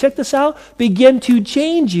you, and check this out, begin to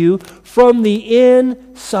change you from the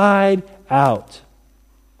inside out.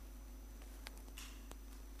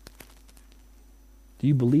 Do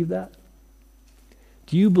you believe that?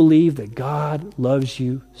 Do you believe that God loves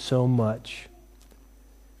you so much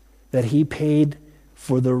that he paid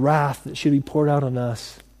for the wrath that should be poured out on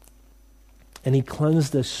us, and he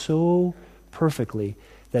cleansed us so perfectly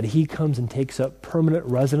that he comes and takes up permanent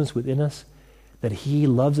residence within us, that he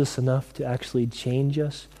loves us enough to actually change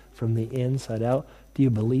us from the inside out? Do you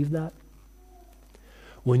believe that?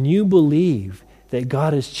 When you believe that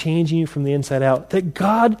God is changing you from the inside out, that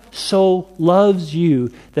God so loves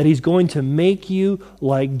you that he's going to make you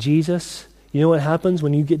like Jesus, you know what happens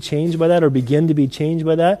when you get changed by that or begin to be changed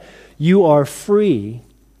by that? You are free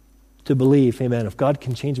to believe, amen, if God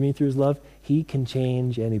can change me through his love, he can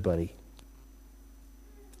change anybody.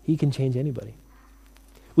 He can change anybody.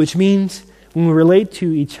 Which means when we relate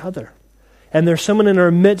to each other, and there's someone in our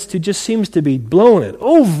midst who just seems to be blowing it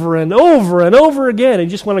over and over and over again, and you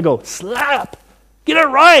just want to go, slap, get it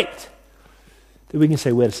right. Then we can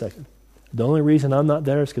say, wait a second. The only reason I'm not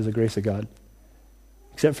there is because of the grace of God.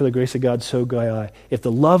 Except for the grace of God, so go I. If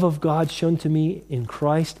the love of God shown to me in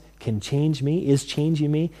Christ can change me, is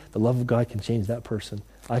changing me, the love of God can change that person.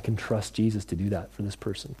 I can trust Jesus to do that for this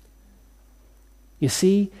person. You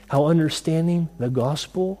see how understanding the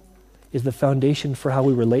gospel is the foundation for how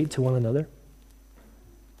we relate to one another?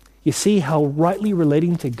 You see how rightly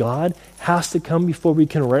relating to God has to come before we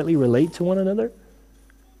can rightly relate to one another?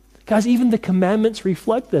 Guys, even the commandments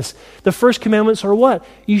reflect this. The first commandments are what?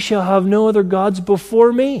 You shall have no other gods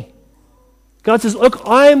before me. God says, look,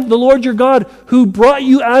 I'm the Lord your God who brought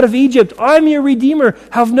you out of Egypt. I'm your Redeemer.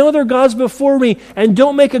 Have no other gods before me, and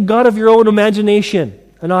don't make a god of your own imagination,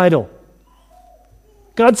 an idol.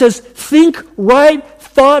 God says, think right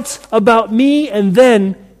thoughts about me, and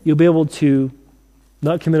then you'll be able to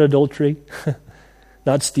not commit adultery,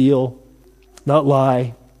 not steal, not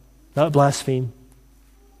lie, not blaspheme.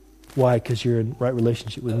 Why? Because you're in right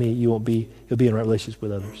relationship with me. You'll be in right relationship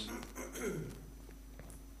with others.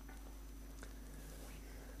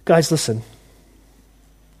 Guys, listen.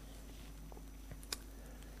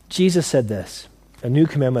 Jesus said this, a new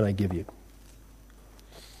commandment I give you,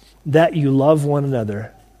 that you love one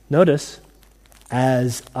another, notice,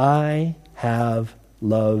 as I have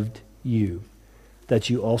loved you, that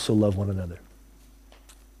you also love one another.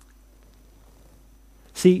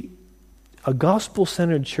 See, a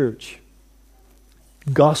gospel-centered church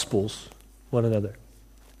gospels one another.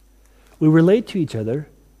 We relate to each other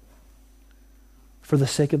for the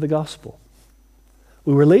sake of the gospel.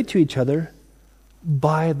 We relate to each other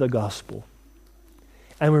by the gospel.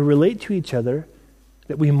 And we relate to each other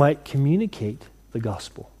that we might communicate the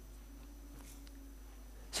gospel.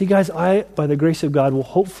 See, guys, I, by the grace of God, will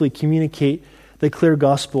hopefully communicate the clear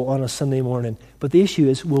gospel on a Sunday morning. But the issue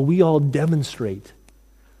is, will we all demonstrate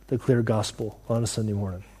the clear gospel on a Sunday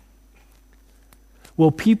morning?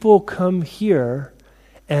 Will people come here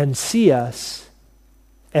and see us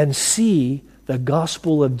and see the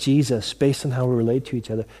gospel of Jesus based on how we relate to each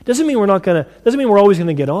other? Doesn't mean we're always going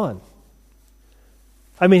to get on.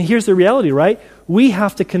 I mean, here's the reality, right? We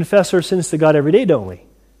have to confess our sins to God every day, don't we?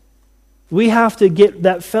 We have to get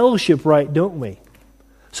that fellowship right, don't we?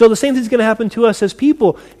 So the same thing's going to happen to us as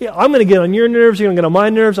people. Yeah, I'm going to get on your nerves, you're going to get on my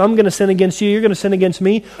nerves, I'm going to sin against you, you're going to sin against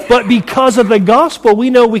me. But because of the gospel, we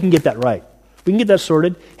know we can get that right. We can get that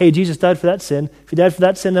sorted. Hey, Jesus died for that sin. If he died for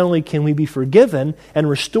that sin, not only can we be forgiven and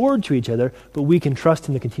restored to each other, but we can trust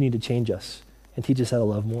him to continue to change us and teach us how to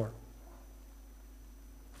love more.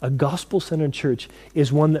 A gospel-centered church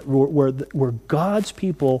is one that where God's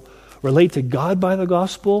people relate to God by the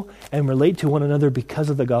gospel and relate to one another because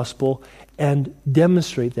of the gospel and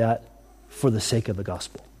demonstrate that for the sake of the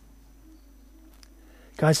gospel.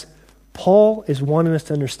 Guys, Paul is wanting us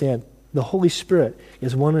to understand, the Holy Spirit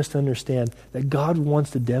is wanting us to understand that God wants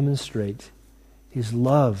to demonstrate his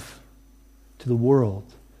love to the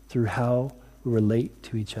world through how we relate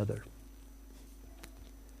to each other.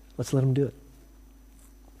 Let's let him do it.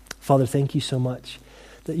 Father, thank you so much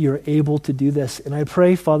that you're able to do this. And I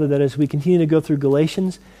pray, Father, that as we continue to go through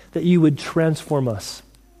Galatians, that you would transform us.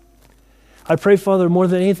 I pray, Father, more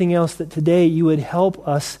than anything else, that today you would help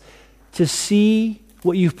us to see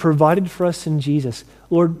what you've provided for us in Jesus.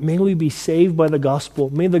 Lord, may we be saved by the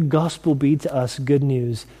gospel. May the gospel be to us good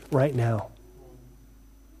news right now.